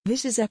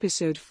This is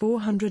episode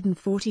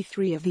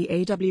 443 of the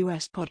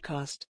AWS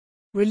podcast,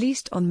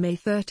 released on May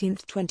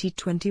 13th,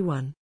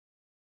 2021.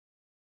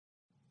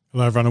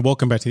 Hello everyone and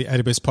welcome back to the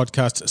AWS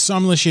podcast.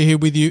 Simon Leshare here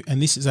with you,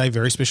 and this is a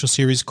very special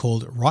series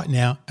called Right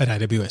Now at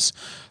AWS.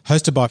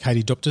 Hosted by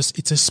Katie Doptis,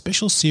 it's a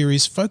special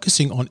series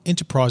focusing on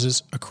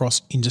enterprises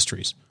across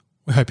industries.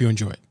 We hope you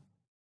enjoy it.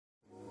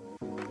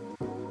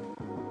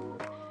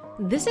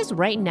 This is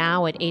Right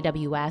Now at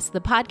AWS,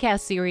 the podcast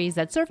series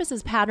that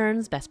surfaces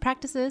patterns, best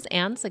practices,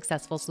 and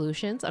successful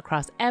solutions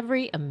across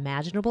every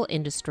imaginable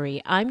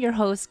industry. I'm your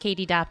host,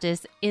 Katie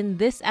Doptis. In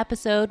this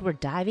episode, we're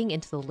diving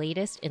into the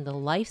latest in the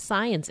life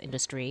science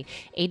industry.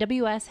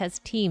 AWS has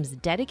teams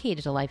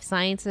dedicated to life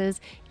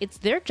sciences. It's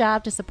their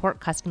job to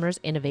support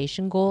customers'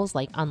 innovation goals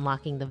like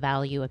unlocking the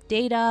value of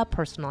data,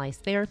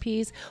 personalized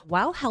therapies,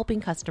 while helping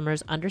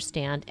customers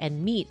understand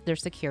and meet their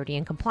security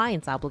and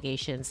compliance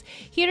obligations.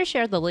 Here to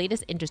share the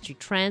latest industry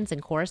trends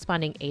and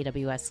corresponding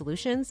AWS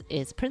solutions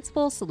is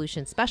Principal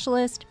Solution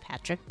Specialist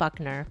Patrick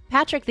Buckner.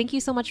 Patrick, thank you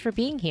so much for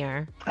being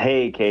here.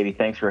 Hey, Katie,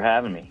 thanks for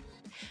having me.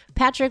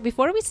 Patrick,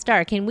 before we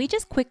start, can we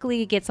just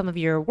quickly get some of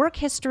your work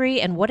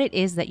history and what it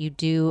is that you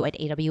do at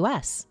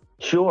AWS?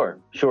 Sure,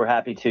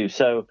 happy to.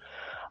 So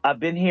I've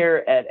been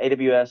here at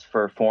AWS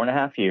for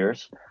 4.5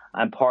 years.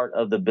 I'm part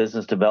of the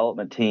business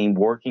development team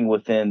working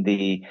within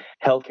the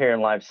healthcare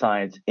and life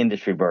science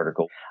industry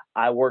vertical.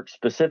 I work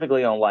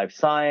specifically on life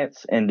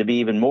science, and to be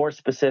even more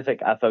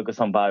specific, I focus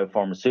on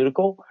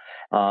biopharmaceutical.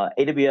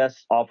 AWS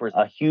offers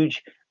a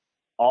huge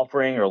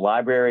offering or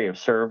library of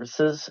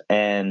services,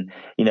 and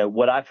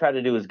what I try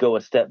to do is go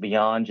a step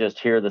beyond just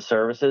here are the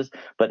services,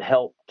 but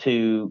help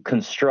to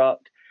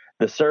construct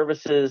the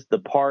services, the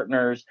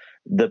partners,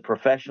 the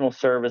professional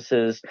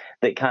services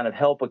that kind of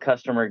help a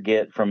customer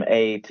get from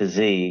A to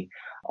Z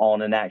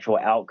on an actual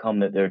outcome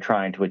that they're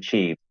trying to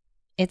achieve.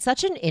 It's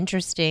such an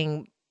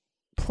interesting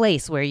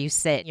place where you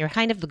sit. You're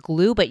kind of the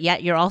glue, but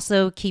yet you're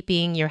also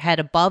keeping your head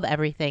above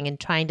everything and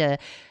trying to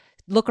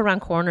look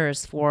around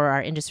corners for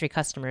our industry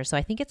customers. So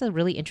I think it's a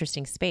really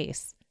interesting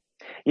space.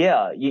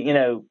 Yeah,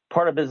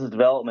 part of business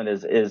development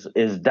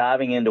is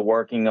diving into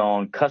working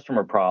on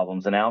customer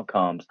problems and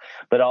outcomes,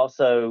 but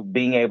also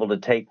being able to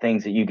take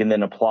things that you can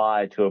then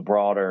apply to a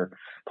broader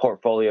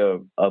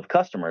portfolio of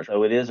customers.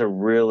 So it is a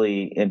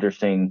really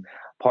interesting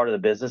part of the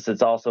business.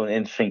 It's also an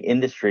interesting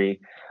industry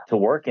to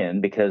work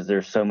in because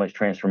there's so much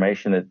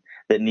transformation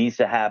that needs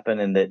to happen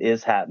and that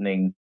is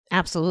happening.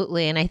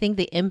 Absolutely. And I think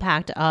the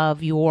impact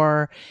of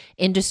your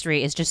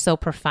industry is just so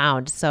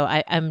profound. So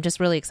I'm just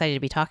really excited to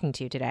be talking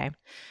to you today.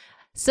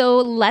 So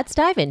let's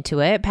dive into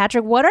it.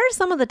 Patrick, what are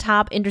some of the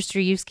top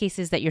industry use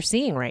cases that you're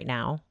seeing right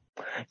now?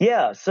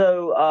 Yeah,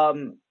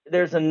 so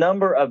there's a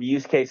number of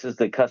use cases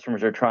that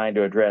customers are trying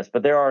to address,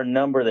 but there are a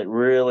number that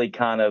really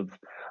kind of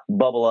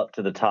bubble up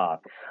to the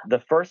top. The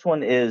first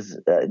one is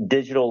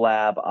digital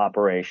lab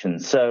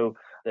operations. So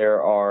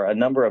there are a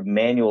number of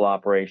manual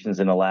operations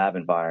in a lab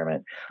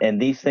environment,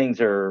 and these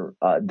things are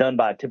done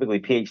by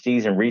typically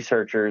PhDs and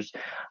researchers.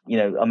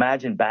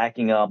 Imagine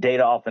backing up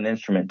data off an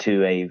instrument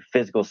to a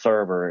physical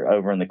server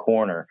over in the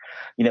corner.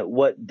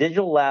 What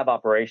digital lab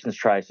operations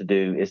tries to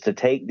do is to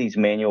take these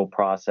manual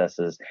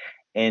processes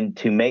and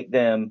to make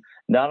them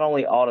not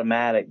only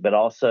automatic, but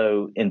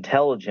also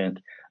intelligent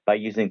by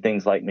using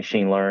things like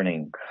machine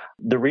learning.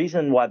 The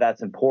reason why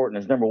that's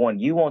important is, number one,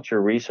 you want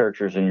your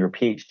researchers and your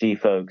PhD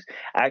folks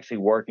actually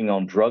working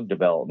on drug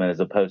development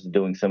as opposed to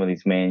doing some of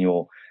these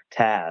manual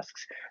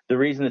tasks. The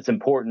reason it's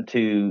important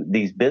to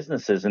these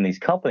businesses and these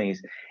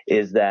companies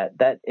is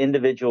that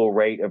individual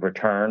rate of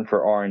return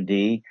for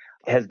R&D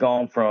has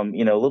gone from, a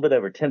little bit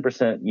over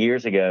 10%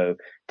 years ago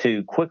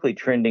to quickly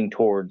trending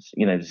towards,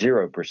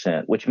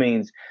 0%, which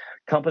means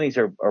companies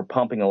are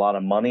pumping a lot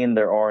of money in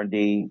their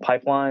R&D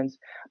pipelines,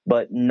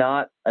 but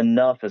not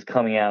enough is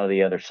coming out of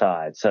the other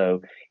side.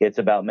 So it's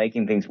about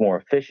making things more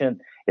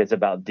efficient. It's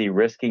about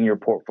de-risking your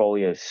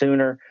portfolio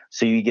sooner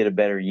so you get a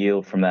better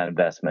yield from that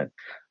investment.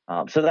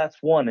 So that's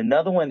one.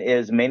 Another one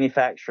is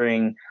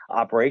manufacturing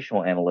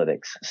operational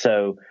analytics.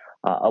 So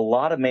a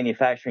lot of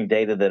manufacturing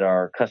data that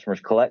our customers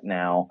collect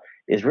now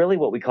is really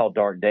what we call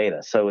dark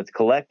data. So it's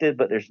collected,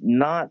 but there's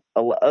not,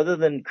 other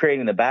than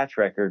creating the batch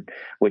record,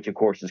 which of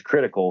course is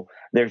critical,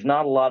 there's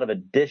not a lot of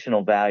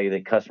additional value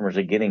that customers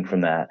are getting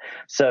from that.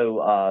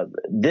 So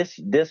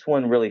this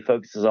one really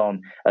focuses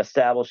on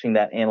establishing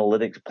that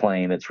analytics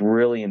plane that's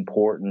really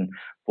important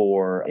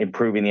for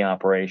improving the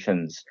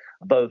operations,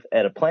 both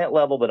at a plant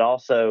level, but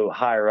also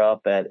higher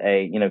up at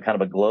a,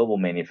 kind of a global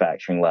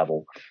manufacturing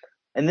level.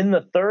 And then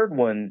the third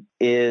one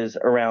is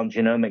around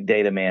genomic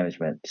data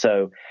management.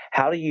 So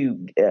how do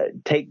you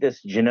take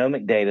this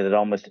genomic data that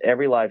almost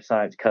every life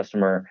science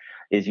customer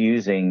is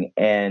using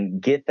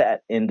and get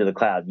that into the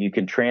cloud? You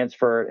can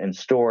transfer it and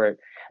store it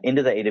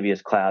into the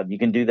AWS cloud. You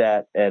can do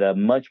that at a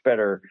much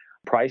better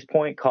price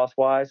point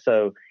cost-wise.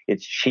 So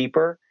it's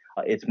cheaper.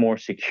 It's more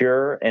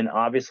secure, and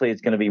obviously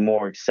it's going to be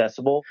more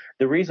accessible.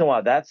 The reason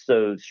why that's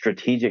so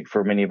strategic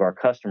for many of our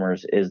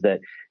customers is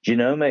that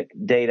genomic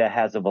data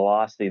has a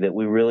velocity that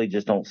we really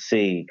just don't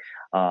see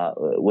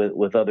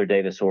with other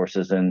data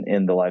sources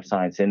in the life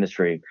science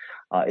industry.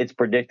 It's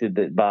predicted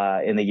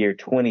that in the year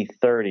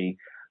 2030,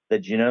 the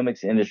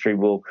genomics industry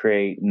will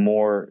create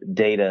more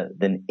data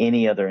than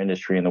any other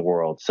industry in the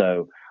world.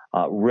 So,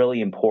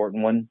 really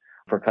important one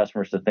for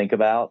customers to think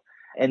about.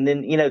 And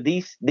then,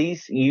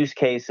 these use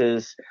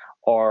cases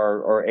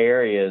or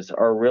areas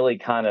are really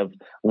kind of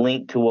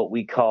linked to what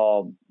we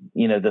call,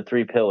 the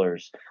three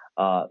pillars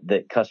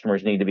that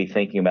customers need to be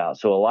thinking about.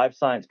 So a life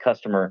science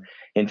customer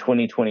in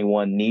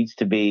 2021 needs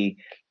to be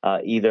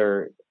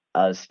either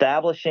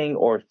establishing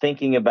or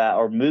thinking about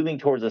or moving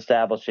towards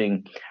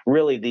establishing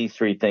really these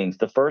three things.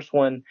 The first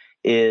one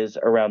is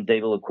around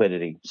data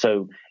liquidity.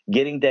 So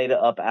getting data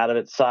up out of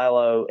its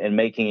silo and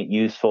making it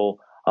useful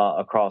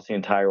across the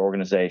entire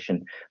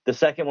organization. The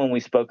second one we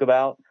spoke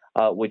about,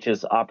 which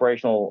is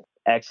operational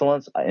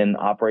excellence and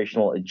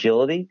operational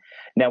agility.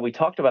 Now, we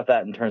talked about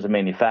that in terms of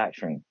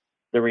manufacturing.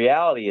 The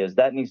reality is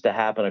that needs to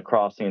happen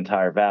across the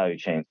entire value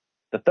chain.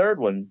 The third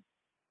one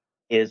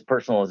is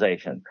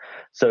personalization.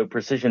 So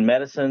precision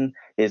medicine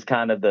is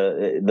kind of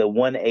the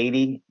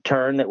 180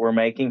 turn that we're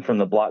making from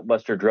the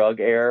blockbuster drug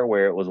era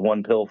where it was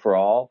one pill for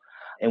all.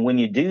 And when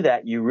you do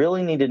that, you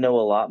really need to know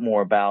a lot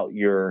more about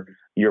your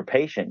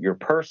patient, your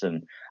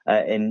person.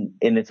 And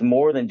it's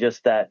more than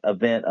just that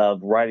event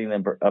of writing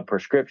them a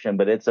prescription,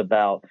 but it's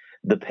about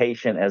the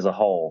patient as a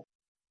whole.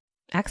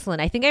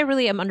 Excellent. I think I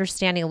really am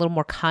understanding a little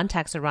more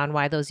context around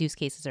why those use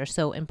cases are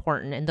so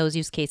important. And those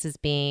use cases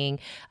being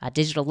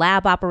digital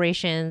lab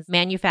operations,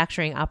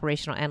 manufacturing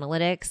operational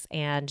analytics,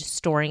 and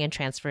storing and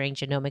transferring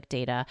genomic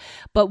data.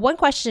 But one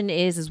question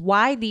is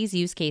why these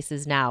use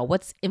cases now?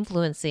 What's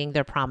influencing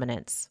their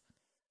prominence?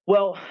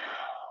 Well,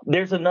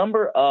 there's a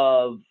number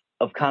of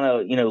kind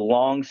of,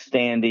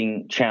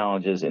 long-standing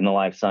challenges in the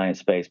life science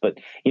space. But,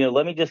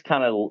 let me just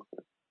kind of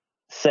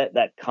set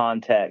that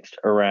context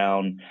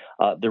around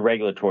the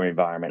regulatory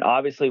environment.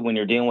 Obviously, when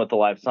you're dealing with the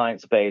life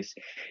science space,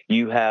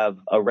 you have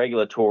a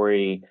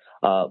regulatory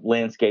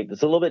landscape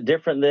that's a little bit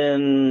different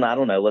than, I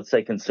don't know, let's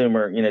say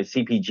consumer,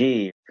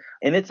 CPG.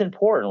 And it's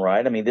important,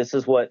 right? I mean, this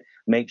is what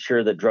makes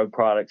sure that drug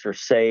products are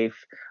safe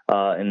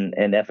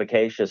and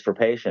efficacious for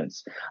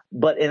patients.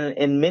 But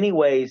in many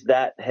ways,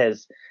 that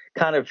has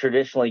kind of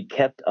traditionally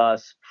kept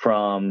us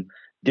from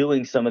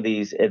doing some of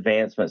these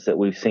advancements that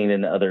we've seen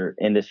in other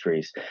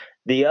industries.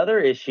 The other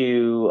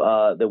issue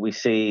that we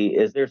see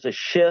is there's a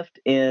shift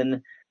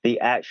in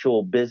the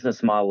actual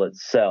business model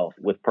itself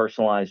with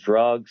personalized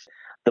drugs.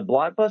 The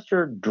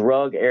blockbuster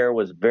drug era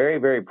was very,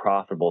 very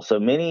profitable. So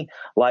many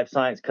life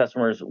science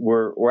customers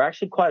were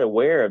actually quite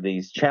aware of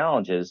these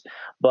challenges,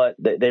 but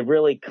they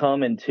really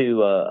come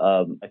into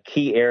a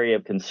key area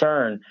of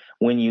concern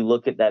when you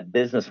look at that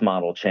business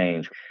model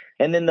change.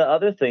 And then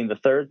the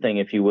third thing,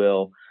 if you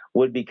will,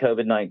 would be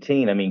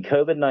COVID-19. I mean,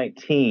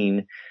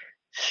 COVID-19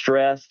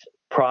 stressed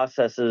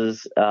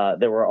processes that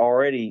were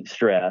already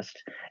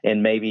stressed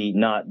and maybe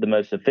not the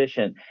most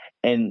efficient,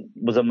 and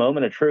was a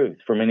moment of truth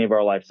for many of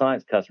our life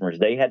science customers.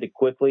 They had to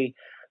quickly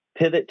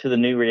pivot to the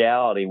new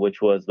reality,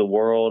 which was the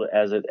world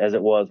as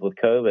it was with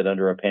COVID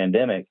under a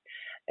pandemic,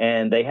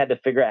 and they had to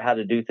figure out how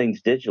to do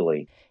things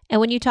digitally. And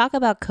when you talk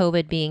about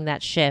COVID being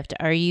that shift,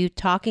 are you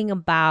talking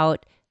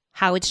about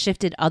how it's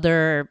shifted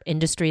other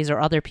industries or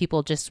other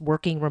people just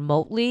working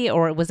remotely,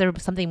 or was there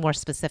something more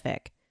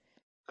specific?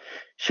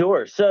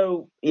 Sure.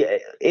 So yeah,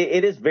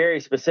 it is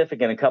very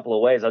specific in a couple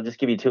of ways. I'll just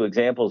give you two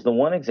examples. The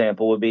one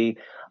example would be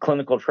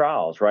clinical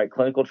trials, right?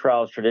 Clinical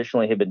trials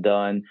traditionally have been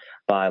done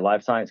by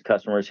life science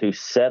customers who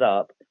set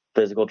up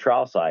physical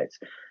trial sites.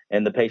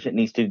 And the patient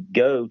needs to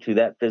go to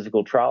that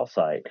physical trial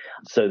site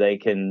so they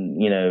can,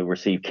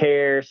 receive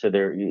care. So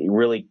there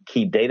really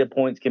key data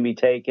points can be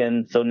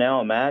taken. So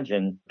now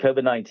imagine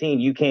COVID-19,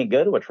 you can't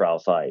go to a trial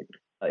site.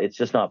 It's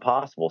just not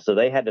possible. So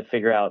they had to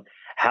figure out,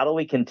 how do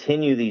we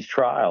continue these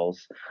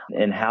trials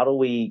and how do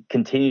we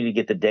continue to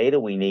get the data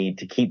we need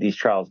to keep these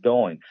trials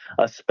going,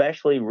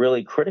 especially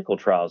really critical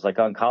trials like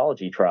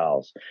oncology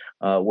trials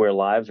where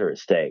lives are at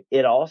stake.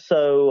 It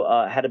also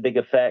had a big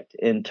effect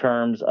in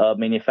terms of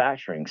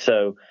manufacturing.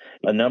 So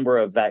a number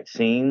of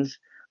vaccines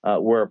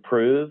were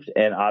approved,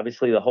 and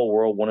obviously the whole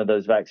world wanted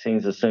those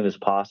vaccines as soon as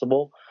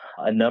possible.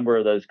 A number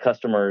of those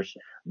customers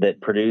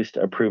that produced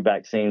approved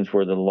vaccines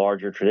were the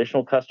larger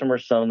traditional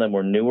customers. Some of them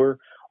were newer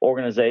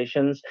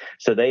organizations.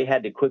 So they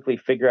had to quickly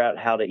figure out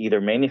how to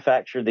either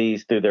manufacture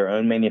these through their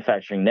own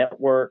manufacturing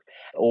network,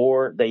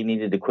 or they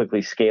needed to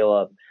quickly scale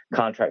up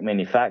contract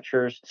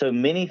manufacturers. So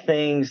many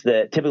things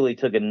that typically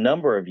took a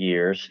number of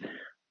years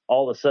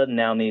all of a sudden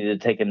now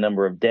needed to take a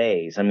number of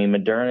days. I mean,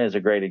 Moderna is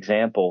a great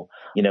example,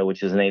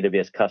 which is an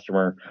AWS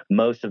customer.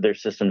 Most of their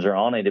systems are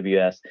on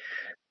AWS.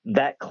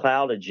 That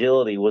cloud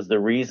agility was the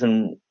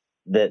reason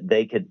that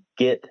they could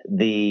get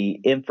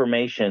the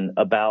information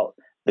about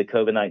the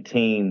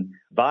COVID-19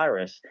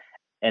 virus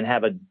and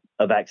have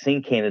a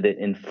vaccine candidate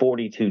in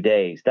 42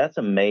 days. That's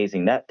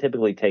amazing. That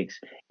typically takes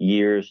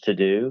years to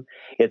do.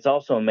 It's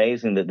also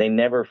amazing that they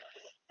never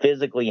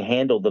physically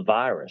handle the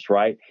virus,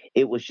 right?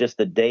 It was just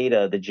the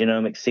data, the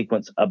genomic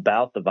sequence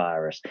about the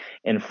virus.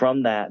 And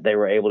from that, they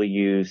were able to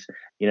use,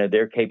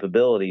 their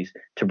capabilities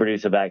to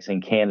produce a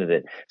vaccine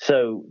candidate.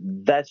 So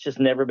that's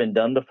just never been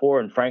done before.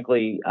 And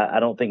frankly,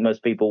 I don't think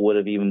most people would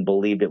have even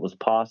believed it was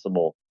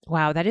possible.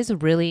 Wow, that is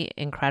really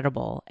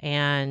incredible.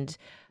 And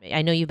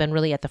I know you've been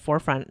really at the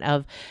forefront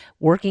of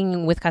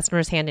working with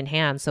customers hand in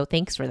hand. So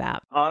thanks for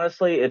that.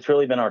 Honestly, it's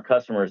really been our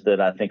customers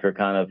that I think are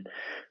kind of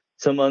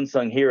some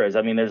unsung heroes.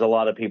 I mean, there's a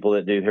lot of people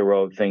that do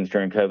heroic things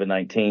during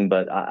COVID-19,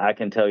 but I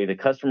can tell you the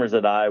customers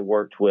that I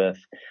worked with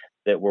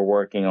that were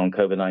working on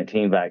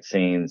COVID-19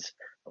 vaccines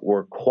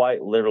were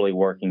quite literally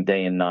working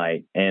day and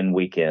night and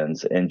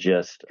weekends and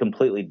just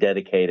completely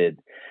dedicated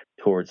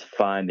towards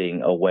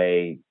finding a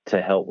way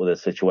to help with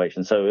this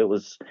situation. So it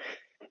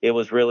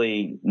was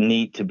really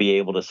neat to be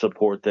able to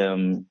support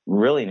them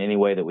really in any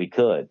way that we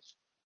could.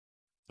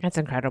 That's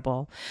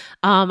incredible.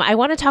 I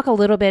want to talk a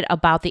little bit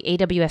about the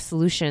AWS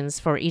solutions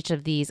for each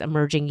of these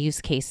emerging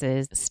use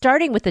cases,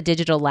 starting with the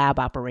digital lab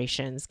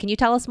operations. Can you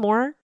tell us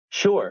more?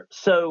 Sure.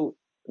 So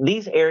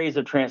these areas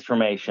of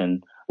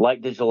transformation,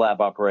 like digital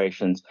lab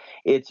operations,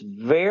 it's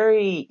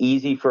very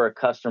easy for a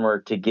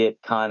customer to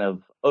get kind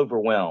of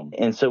overwhelmed.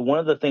 And so one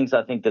of the things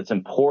I think that's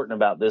important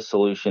about this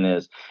solution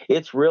is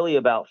it's really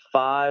about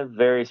 5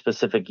 very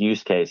specific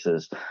use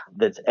cases.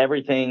 That's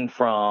everything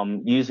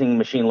from using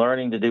machine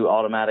learning to do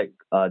automatic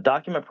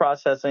document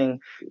processing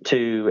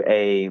to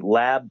a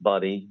lab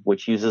buddy,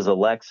 which uses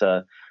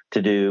Alexa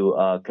to do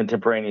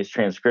contemporaneous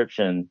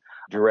transcription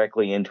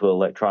directly into an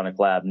electronic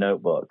lab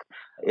notebook.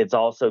 It's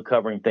also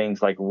covering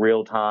things like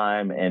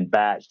real-time and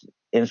batched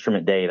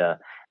instrument data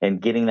and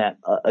getting that,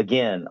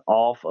 again,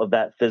 off of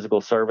that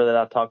physical server that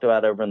I talked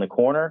about over in the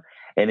corner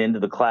and into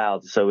the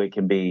cloud so it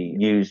can be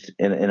used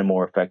in a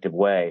more effective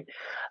way.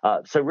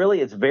 So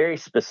really, it's very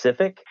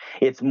specific.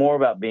 It's more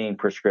about being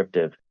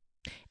prescriptive.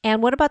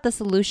 And what about the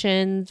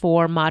solution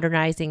for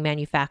modernizing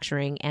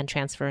manufacturing and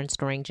transfer and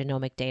storing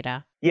genomic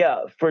data?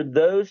 Yeah, for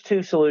those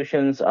 2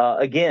 solutions,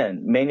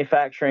 again,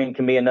 manufacturing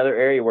can be another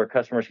area where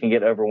customers can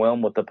get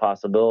overwhelmed with the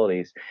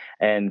possibilities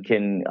and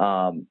can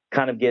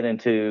kind of get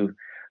into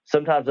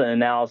sometimes an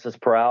analysis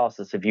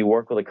paralysis. If you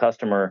work with a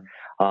customer,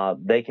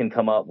 they can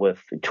come up with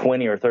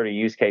 20 or 30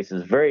 use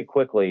cases very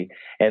quickly.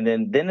 And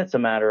then it's a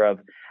matter of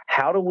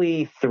how do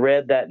we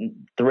thread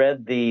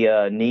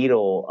the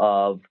needle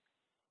of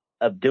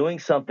doing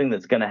something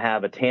that's going to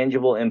have a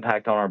tangible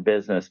impact on our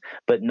business,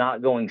 but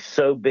not going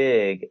so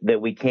big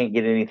that we can't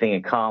get anything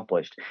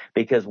accomplished.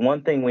 Because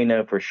one thing we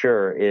know for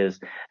sure is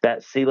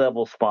that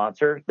C-level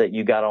sponsor that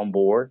you got on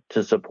board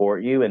to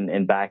support you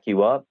and back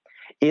you up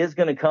is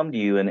going to come to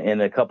you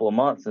in a couple of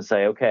months and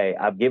say, okay,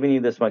 I've given you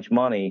this much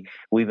money.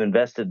 We've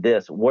invested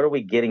this. What are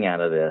we getting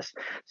out of this?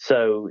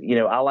 So,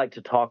 I like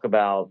to talk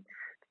about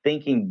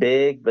thinking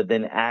big, but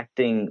then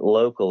acting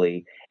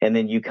locally. And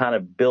then you kind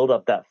of build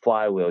up that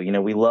flywheel.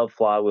 We love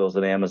flywheels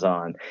at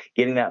Amazon,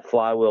 getting that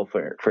flywheel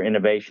for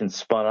innovation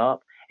spun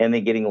up and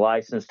then getting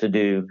licensed to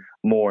do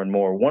more and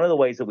more. One of the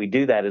ways that we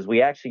do that is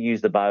we actually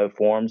use the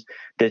Bioforms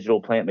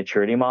digital plant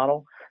maturity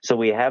model. So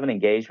we have an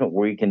engagement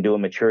where you can do a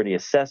maturity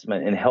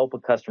assessment and help a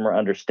customer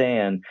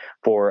understand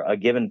for a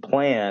given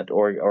plant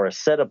or a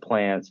set of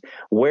plants,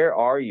 where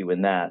are you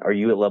in that? Are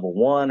you at level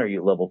 1? Are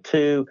you at level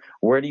 2?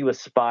 Where do you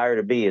aspire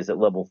to be? Is it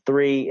level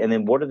 3? And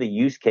then what are the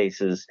use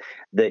cases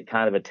that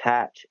kind of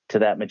attach to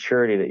that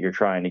maturity that you're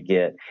trying to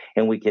get?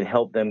 And we can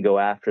help them go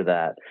after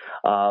that.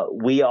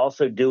 We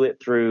also do it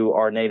through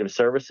our native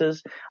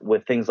services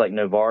with things like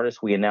Novartis.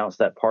 We announced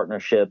that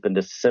partnership in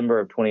December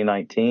of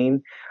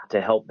 2019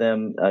 to help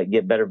them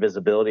get better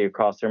visibility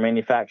across their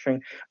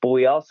manufacturing. But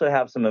we also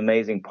have some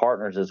amazing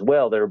partners as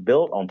well that are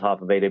built on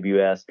top of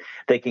AWS.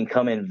 They can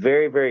come in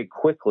very, very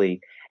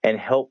quickly and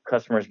help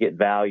customers get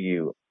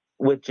value.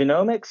 With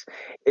genomics,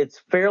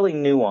 it's fairly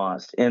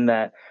nuanced in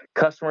that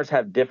customers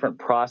have different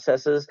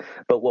processes,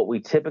 but what we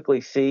typically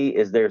see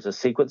is there's a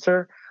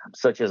sequencer,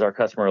 such as our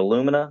customer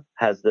Illumina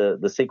has the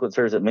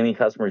sequencers that many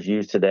customers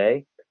use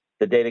today.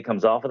 The data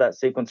comes off of that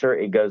sequencer.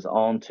 It goes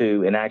on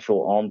to an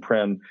actual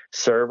on-prem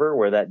server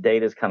where that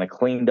data is kind of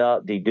cleaned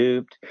up,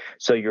 deduped.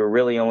 So you're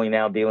really only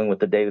now dealing with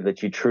the data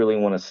that you truly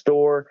want to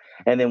store.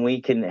 And then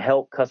we can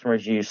help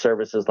customers use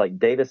services like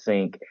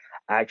DataSync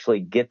actually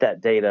get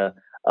that data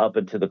up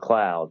into the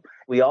cloud.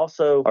 We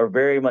also are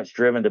very much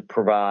driven to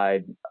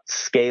provide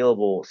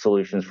scalable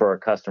solutions for our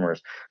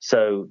customers.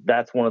 So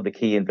that's one of the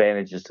key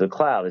advantages to the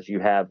cloud is you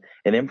have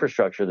an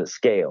infrastructure that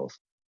scales.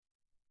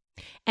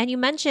 And you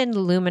mentioned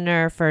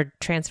Luminar for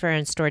transfer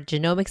and stored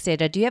genomics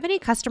data. Do you have any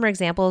customer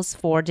examples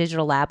for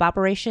digital lab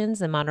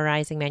operations and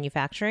modernizing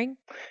manufacturing?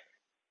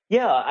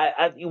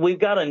 Yeah, we've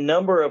got a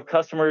number of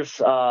customers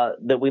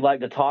that we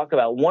like to talk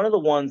about. One of the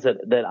ones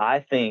that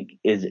I think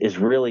is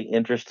really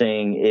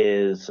interesting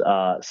is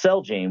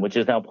Celgene, which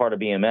is now part of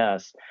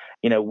BMS.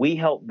 We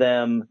help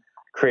them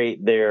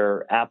create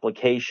their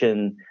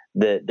application,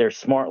 their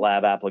smart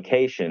lab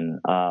application,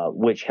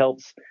 which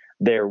helps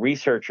their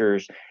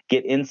researchers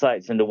get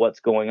insights into what's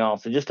going on.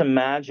 So just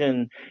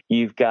imagine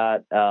you've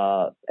got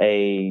a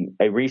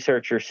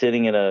researcher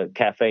sitting in a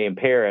cafe in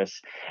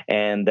Paris,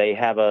 and they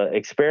have an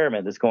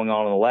experiment that's going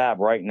on in the lab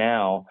right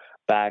now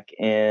back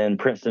in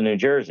Princeton, New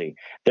Jersey.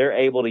 They're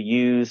able to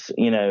use,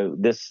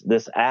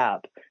 this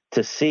app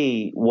to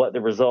see what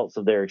the results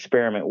of their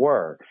experiment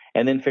were,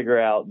 and then figure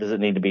out, does it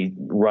need to be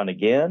run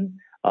again?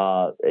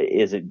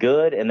 Is it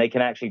good? And they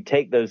can actually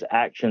take those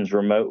actions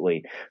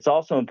remotely. It's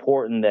also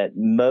important that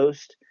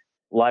most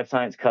life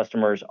science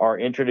customers are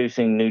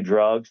introducing new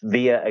drugs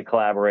via a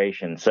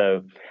collaboration.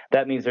 So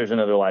that means there's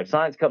another life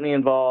science company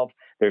involved.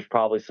 There's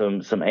probably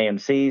some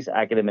AMCs,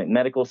 academic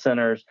medical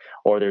centers,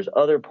 or there's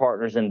other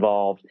partners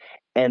involved.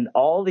 And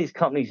all these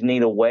companies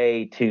need a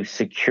way to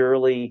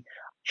securely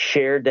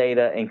share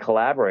data and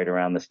collaborate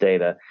around this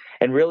data.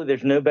 And really,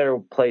 there's no better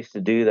place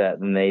to do that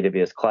than the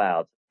AWS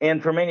cloud.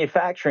 And for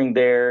manufacturing,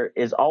 there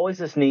is always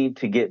this need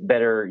to get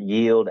better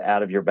yield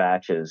out of your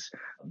batches.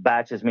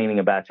 Batches meaning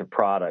a batch of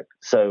product.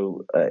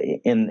 So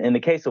in the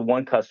case of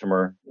one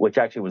customer, which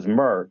actually was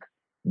Merck,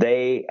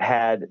 they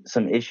had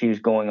some issues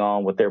going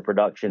on with their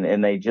production,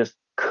 and they just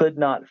could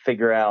not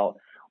figure out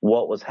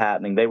what was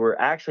happening. They were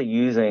actually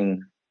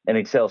using an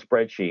Excel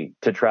spreadsheet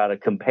to try to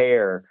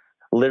compare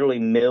literally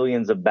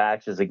millions of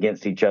batches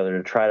against each other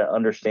to try to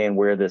understand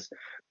where this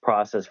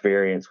process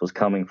variance was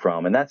coming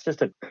from. And that's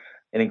just an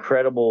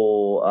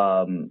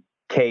incredible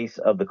case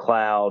of the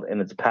cloud and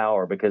its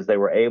power, because they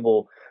were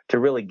able to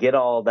really get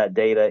all that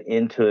data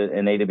into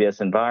an AWS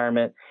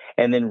environment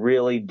and then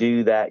really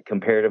do that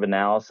comparative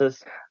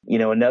analysis.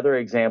 Another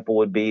example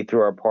would be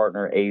through our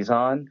partner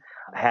Aeson.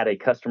 Had a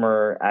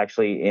customer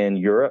actually in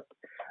Europe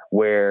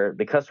where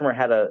the customer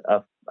had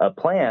a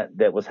plant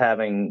that was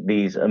having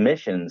these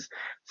emissions.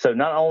 So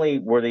not only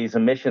were these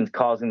emissions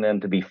causing them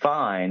to be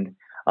fined,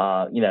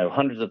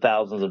 hundreds of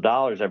thousands of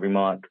dollars every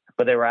month,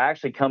 but they were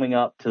actually coming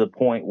up to the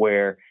point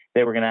where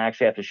they were going to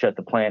actually have to shut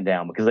the plant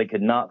down because they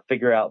could not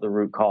figure out the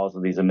root cause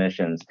of these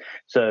emissions.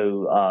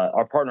 So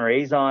our partner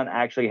Aeson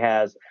actually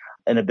has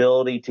an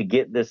ability to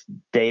get this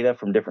data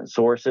from different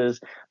sources,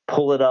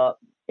 pull it up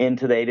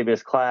into the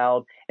AWS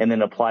cloud, and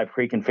then apply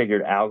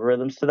pre-configured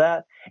algorithms to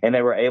that. And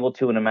they were able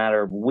to, in a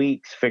matter of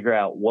weeks, figure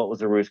out what was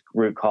the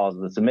root cause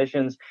of this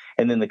emissions,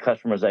 and then the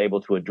customer was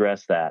able to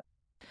address that.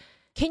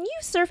 Can you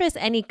surface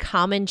any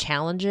common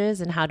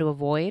challenges and how to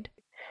avoid?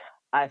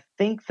 I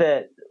think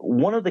that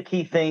one of the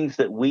key things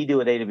that we do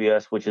at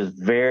AWS, which is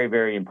very,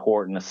 very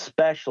important,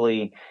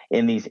 especially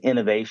in these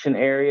innovation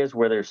areas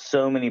where there's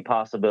so many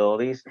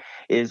possibilities,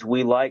 is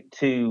we like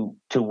to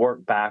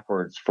work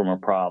backwards from a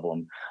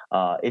problem.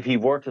 If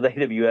you've worked with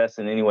AWS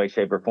in any way,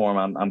 shape, or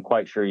form, I'm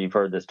quite sure you've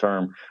heard this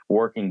term,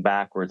 working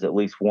backwards, at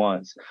least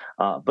once.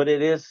 But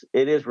it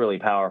is really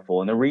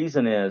powerful. And the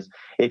reason is,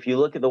 if you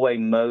look at the way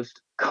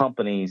most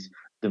companies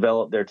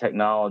develop their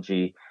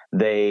technology,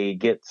 they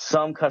get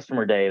some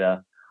customer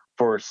data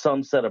for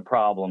some set of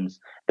problems.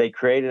 They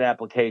create an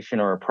application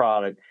or a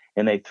product,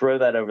 and they throw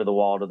that over the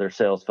wall to their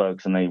sales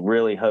folks, and they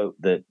really hope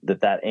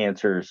that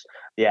answers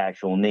the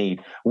actual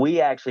need.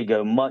 We actually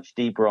go much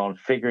deeper on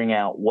figuring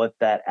out what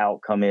that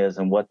outcome is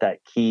and what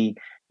that key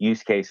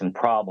use case and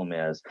problem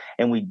is.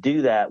 And we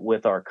do that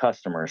with our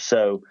customers.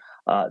 So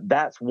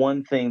that's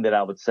one thing that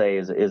I would say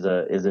is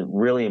a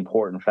really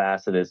important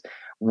facet, is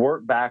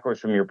work backwards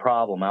from your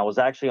problem. I was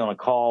actually on a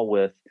call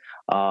with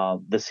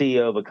the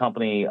CEO of a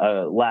company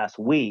last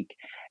week,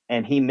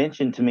 and he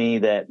mentioned to me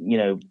that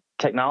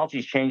technology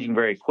is changing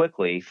very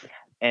quickly,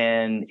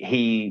 and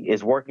he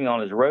is working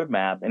on his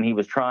roadmap, and he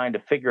was trying to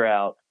figure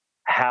out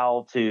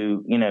how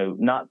to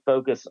not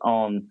focus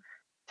on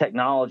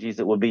technologies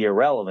that would be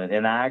irrelevant.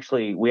 And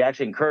we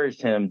actually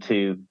encouraged him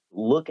to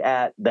look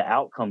at the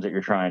outcomes that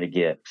you're trying to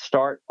get,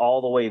 start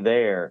all the way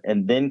there,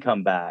 and then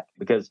come back.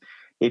 Because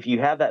if you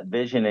have that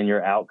vision and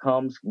your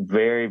outcomes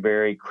very,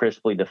 very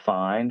crisply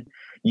defined,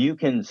 you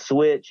can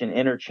switch and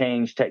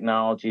interchange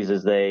technologies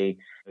as they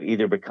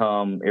either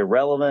become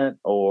irrelevant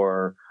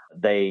or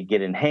they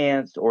get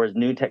enhanced, or as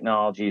new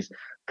technologies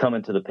come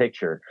into the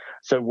picture.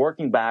 So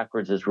working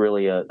backwards is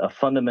really a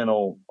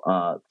fundamental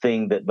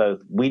thing that both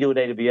we do at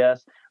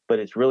AWS, but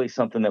it's really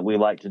something that we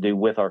like to do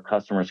with our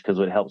customers because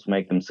it helps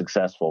make them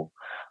successful.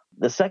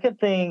 The second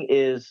thing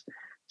is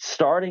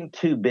starting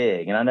too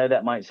big. And I know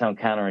that might sound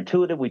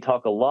counterintuitive. We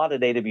talk a lot at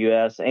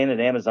AWS and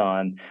at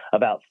Amazon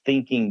about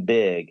thinking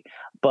big.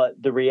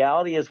 But the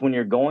reality is, when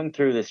you're going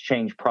through this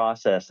change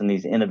process in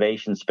these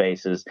innovation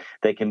spaces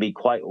that can be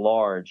quite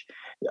large,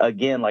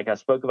 again, like I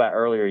spoke about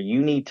earlier,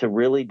 you need to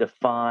really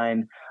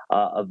define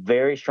a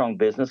very strong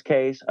business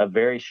case, a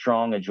very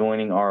strong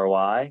adjoining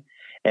ROI,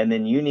 and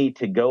then you need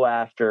to go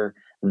after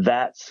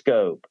that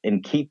scope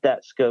and keep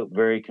that scope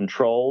very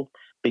controlled,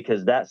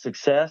 because that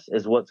success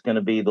is what's going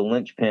to be the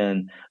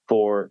linchpin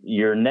for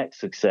your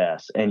next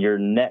success and your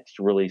next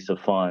release of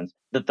funds.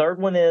 The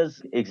third one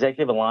is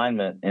executive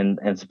alignment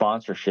and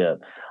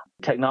sponsorship.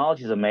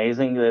 Technology is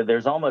amazing.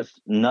 There's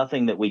almost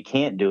nothing that we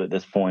can't do at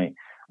this point.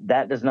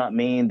 That does not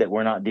mean that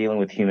we're not dealing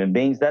with human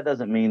beings. That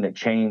doesn't mean that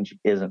change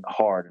isn't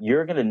hard.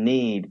 You're going to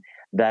need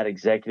that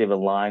executive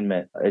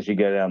alignment as you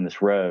go down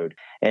this road.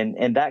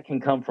 And that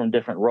can come from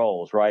different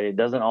roles, right? It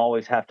doesn't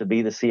always have to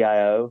be the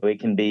CIO. It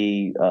can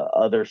be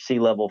other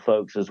C-level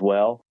folks as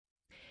well.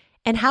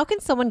 And how can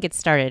someone get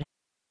started?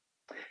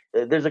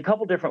 There's a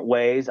couple different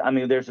ways. I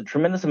mean, there's a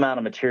tremendous amount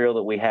of material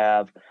that we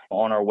have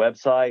on our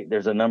website.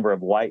 There's a number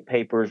of white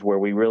papers where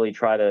we really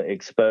try to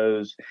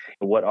expose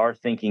what our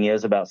thinking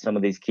is about some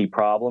of these key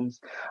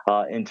problems.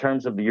 In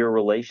terms of your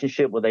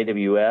relationship with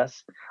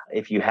AWS,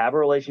 if you have a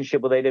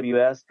relationship with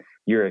AWS,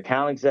 your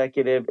account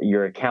executive,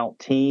 your account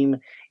team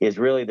is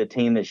really the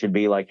team that should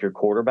be like your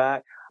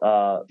quarterback.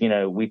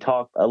 We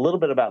talk a little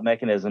bit about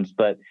mechanisms,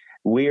 but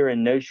we are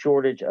in no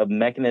shortage of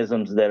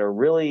mechanisms that are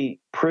really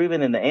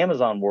proven in the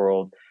Amazon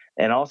world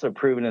and also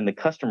proven in the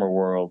customer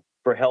world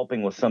for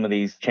helping with some of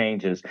these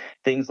changes.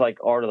 Things like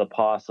art of the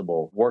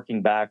possible,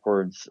 working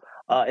backwards,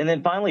 and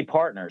then finally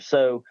partners.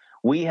 So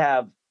we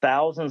have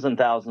thousands and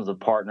thousands of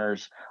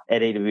partners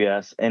at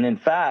AWS. And in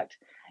fact,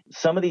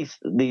 some of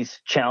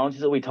these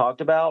challenges that we talked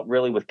about,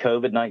 really with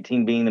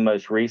COVID-19 being the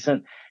most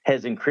recent,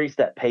 has increased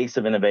that pace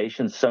of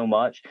innovation so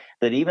much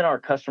that even our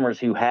customers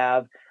who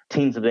have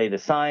teams of data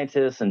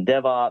scientists and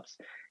DevOps,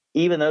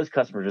 even those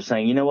customers are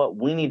saying, you know what,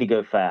 we need to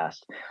go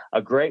fast.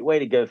 A great way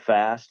to go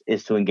fast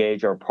is to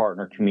engage our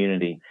partner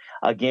community.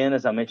 Again,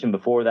 as I mentioned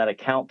before, that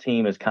account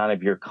team is kind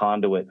of your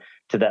conduit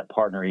to that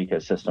partner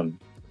ecosystem.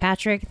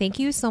 Patrick, thank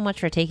you so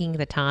much for taking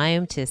the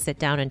time to sit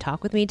down and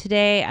talk with me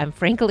today. I'm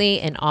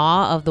frankly in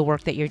awe of the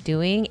work that you're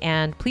doing,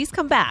 and please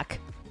come back.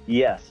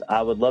 Yes,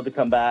 I would love to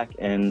come back,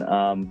 and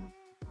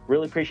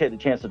really appreciate the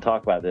chance to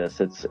talk about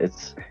this.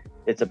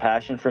 It's a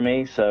passion for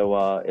me,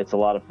 so it's a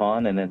lot of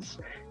fun, and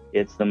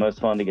it's the most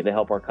fun to get to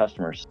help our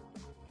customers.